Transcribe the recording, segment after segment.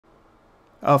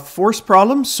A force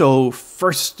problem. So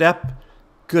first step,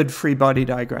 good free body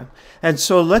diagram. And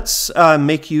so let's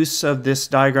make use of this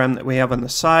diagram that we have on the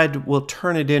side. We'll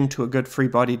turn it into a good free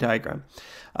body diagram.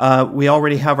 We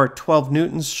already have our 12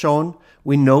 newtons shown.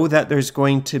 We know that there's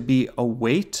going to be a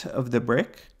weight of the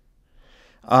brick.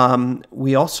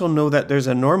 We also know that there's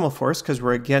a normal force because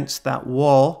we're against that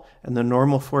wall, and the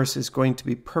normal force is going to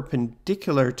be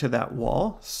perpendicular to that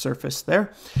wall surface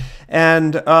there.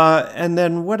 And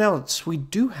then what else? We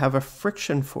do have a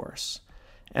friction force.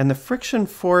 And the friction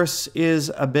force is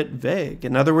a bit vague.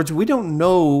 In other words, we don't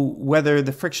know whether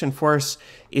the friction force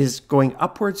is going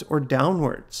upwards or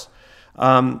downwards.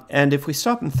 And if we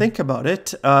stop and think about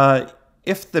it,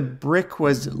 if the brick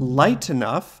was light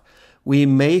enough, we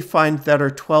may find that our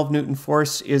 12 Newton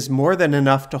force is more than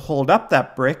enough to hold up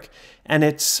that brick, and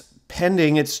it's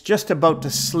pending, it's just about to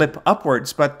slip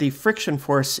upwards, but the friction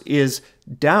force is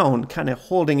down, kind of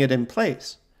holding it in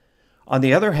place. On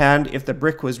the other hand, if the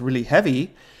brick was really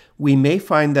heavy, we may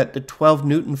find that the 12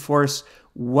 Newton force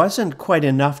wasn't quite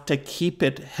enough to keep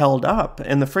it held up,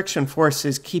 and the friction force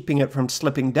is keeping it from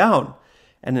slipping down.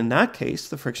 And in that case,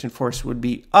 the friction force would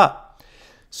be up.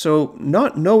 So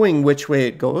not knowing which way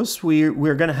it goes,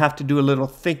 we're going to have to do a little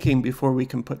thinking before we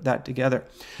can put that together.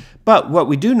 But what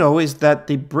we do know is that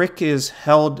the brick is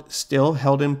still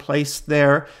held in place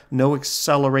there, no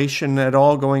acceleration at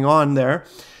all going on there.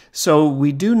 So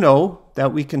we do know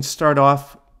that we can start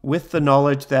off with the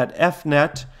knowledge that F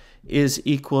net is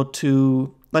equal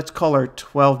to, let's call our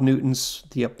 12 newtons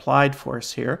the applied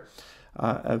force here,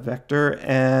 a vector,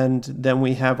 and then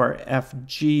we have our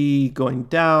Fg going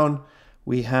down.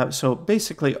 We have, so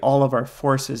basically all of our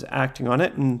forces acting on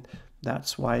it, and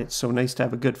that's why it's so nice to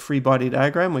have a good free body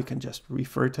diagram. We can just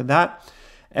refer to that.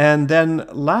 And then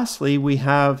lastly, we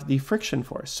have the friction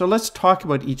force. So let's talk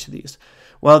about each of these.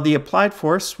 Well, the applied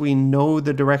force, we know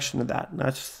the direction of that. And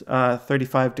that's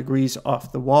 35 degrees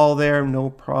off the wall there,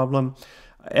 no problem.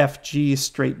 Fg is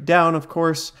straight down, of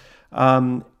course.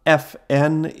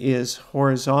 Fn is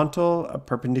horizontal,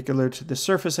 perpendicular to the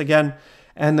surface again.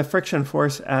 And the friction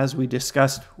force, as we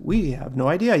discussed, we have no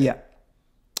idea yet.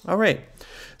 All right,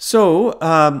 so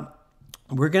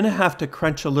we're going to have to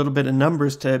crunch a little bit of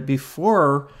numbers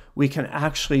before we can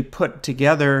actually put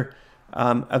together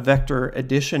a vector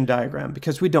addition diagram,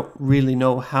 because we don't really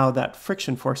know how that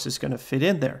friction force is going to fit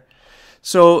in there.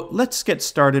 So let's get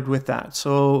started with that.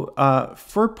 So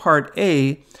for part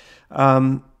A,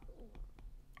 our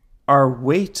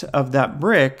weight of that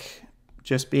brick,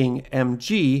 just being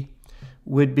mg,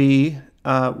 would be,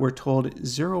 we're told,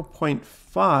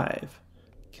 0.5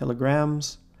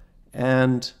 kilograms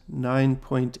and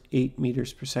 9.8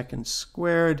 meters per second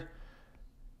squared.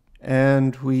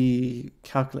 And we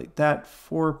calculate that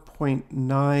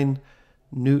 4.9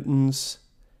 newtons,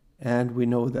 and we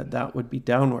know that that would be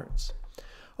downwards.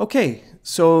 Okay,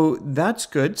 so that's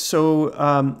good.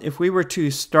 So if we were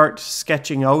to start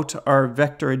sketching out our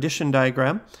vector addition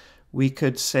diagram, we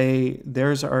could say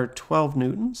there's our 12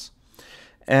 newtons.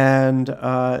 And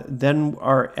then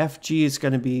our Fg is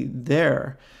going to be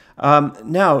there.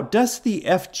 Now, does the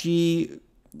Fg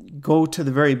go to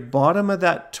the very bottom of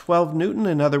that 12 Newton?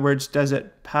 In other words, does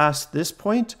it pass this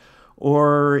point?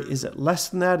 Or is it less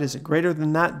than that? Is it greater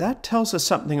than that? That tells us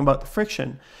something about the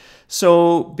friction.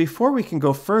 So before we can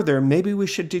go further, maybe we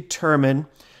should determine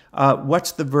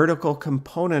what's the vertical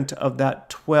component of that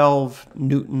 12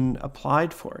 Newton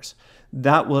applied force.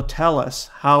 That will tell us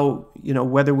how,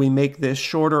 whether we make this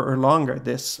shorter or longer,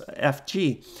 this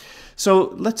Fg.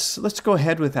 So let's go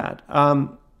ahead with that.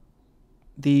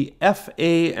 The Fa,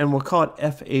 and we'll call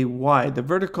it Fay, the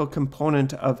vertical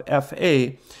component of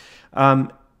Fa,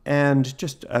 and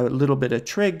just a little bit of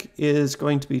trig, is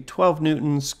going to be 12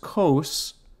 newtons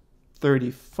cos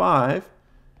 35,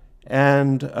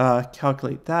 and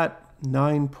calculate that,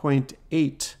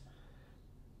 9.8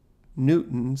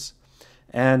 newtons.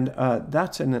 And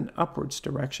that's in an upwards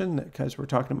direction because we're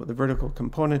talking about the vertical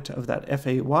component of that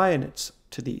Fay, and it's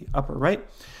to the upper right.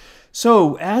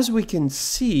 So as we can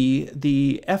see,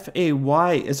 the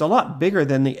Fay is a lot bigger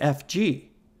than the Fg.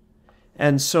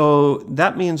 And so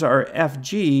that means our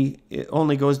Fg, it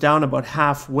only goes down about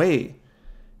halfway.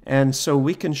 And so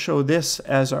we can show this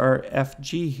as our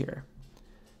Fg here.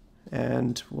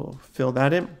 And we'll fill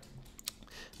that in.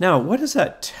 Now, what does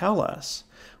that tell us?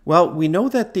 Well, we know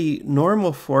that the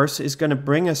normal force is going to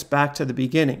bring us back to the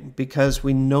beginning because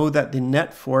we know that the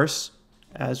net force,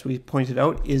 as we pointed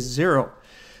out, is 0.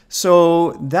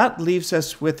 So that leaves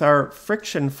us with our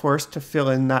friction force to fill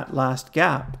in that last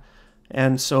gap.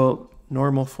 And so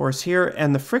normal force here,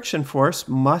 and the friction force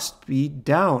must be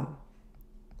down.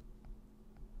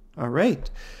 All right.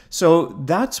 So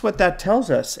that's what that tells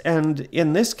us. And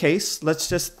in this case, let's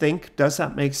just think, does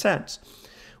that make sense?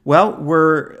 Well,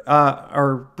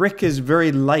 our brick is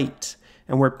very light,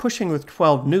 and we're pushing with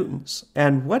 12 newtons.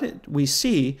 And what we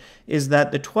see is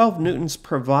that the 12 newtons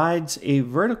provides a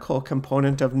vertical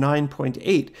component of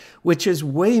 9.8, which is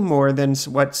way more than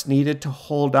what's needed to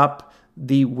hold up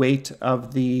the weight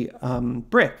of the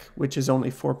brick, which is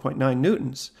only 4.9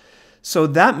 newtons. So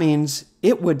that means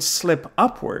it would slip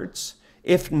upwards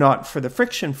if not for the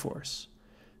friction force.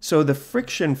 So the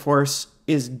friction force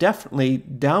is definitely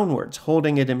downwards,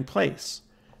 holding it in place.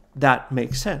 That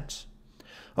makes sense.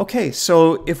 Okay,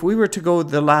 so if we were to go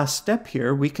the last step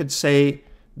here, we could say,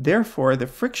 therefore, the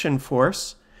friction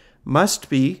force must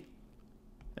be,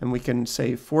 and we can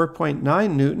say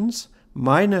 4.9 newtons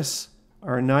minus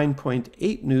our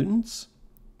 9.8 newtons.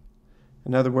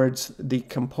 In other words, the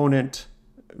component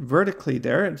vertically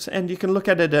there, and you can look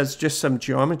at it as just some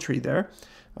geometry there.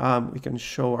 We can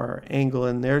show our angle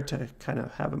in there to kind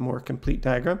of have a more complete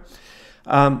diagram.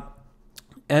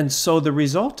 And so the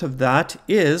result of that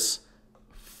is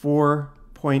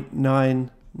 4.9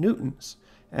 newtons.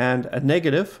 And a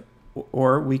negative,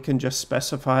 or we can just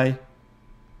specify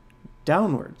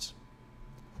downwards.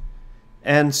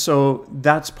 And so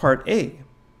that's part A.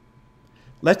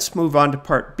 Let's move on to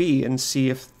part B and see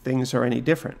if things are any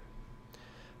different.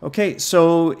 Okay,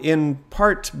 so in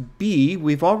part B,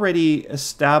 we've already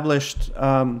established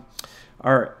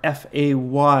our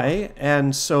FAY,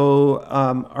 and so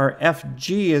our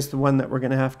FG is the one that we're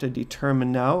going to have to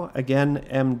determine now. Again,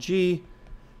 mg,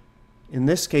 in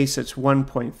this case, it's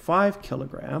 1.5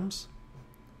 kilograms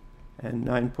and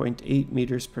 9.8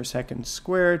 meters per second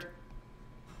squared.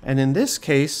 And in this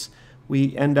case,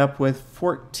 we end up with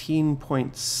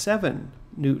 14.7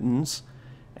 newtons,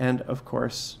 and of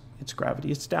course, its gravity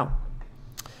is down.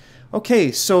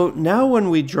 Okay, so now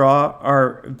when we draw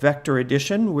our vector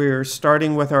addition, we're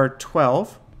starting with our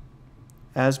 12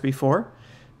 as before,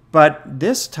 but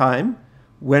this time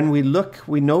when we look,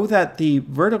 we know that the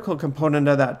vertical component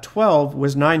of that 12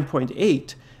 was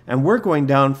 9.8, and we're going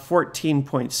down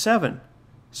 14.7.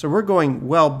 So we're going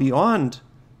well beyond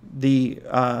the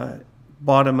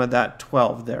bottom of that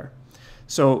 12 there.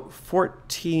 So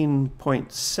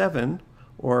 14.7,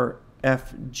 or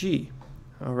FG.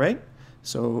 All right,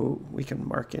 so we can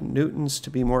mark in newtons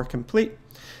to be more complete.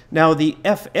 Now the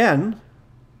Fn,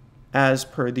 as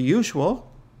per the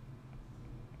usual,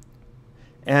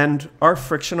 and our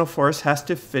frictional force has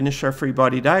to finish our free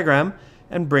body diagram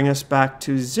and bring us back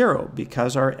to 0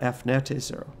 because our Fnet is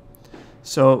 0.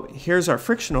 So here's our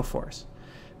frictional force.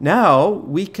 Now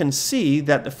we can see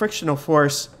that the frictional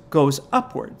force goes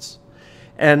upwards.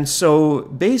 And so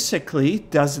basically,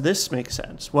 does this make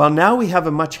sense? Well, now we have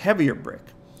a much heavier brick.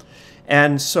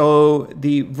 And so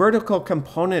the vertical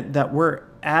component that we're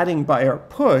adding by our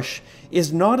push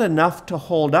is not enough to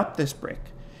hold up this brick.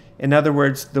 In other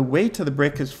words, the weight of the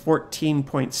brick is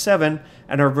 14.7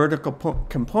 and our vertical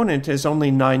component is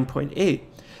only 9.8.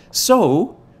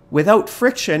 So without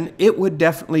friction, it would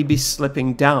definitely be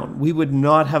slipping down. We would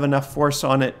not have enough force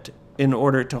on it in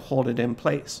order to hold it in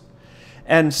place.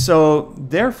 And so,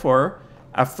 therefore,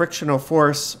 a frictional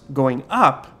force going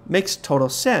up makes total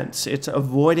sense. It's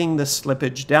avoiding the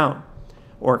slippage down,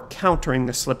 or countering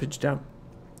the slippage down.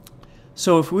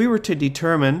 So if we were to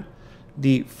determine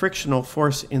the frictional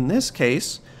force in this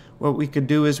case, what we could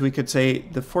do is we could say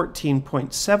the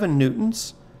 14.7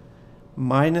 newtons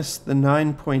minus the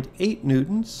 9.8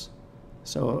 newtons.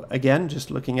 So again,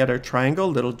 just looking at our triangle,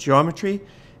 little geometry,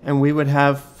 and we would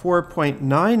have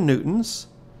 4.9 newtons.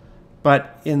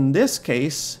 But in this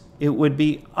case, it would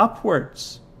be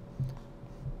upwards.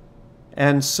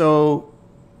 And so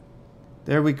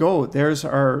there we go. There's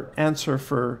our answer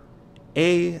for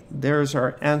A. There's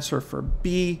our answer for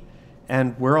B.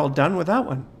 And we're all done with that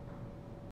one.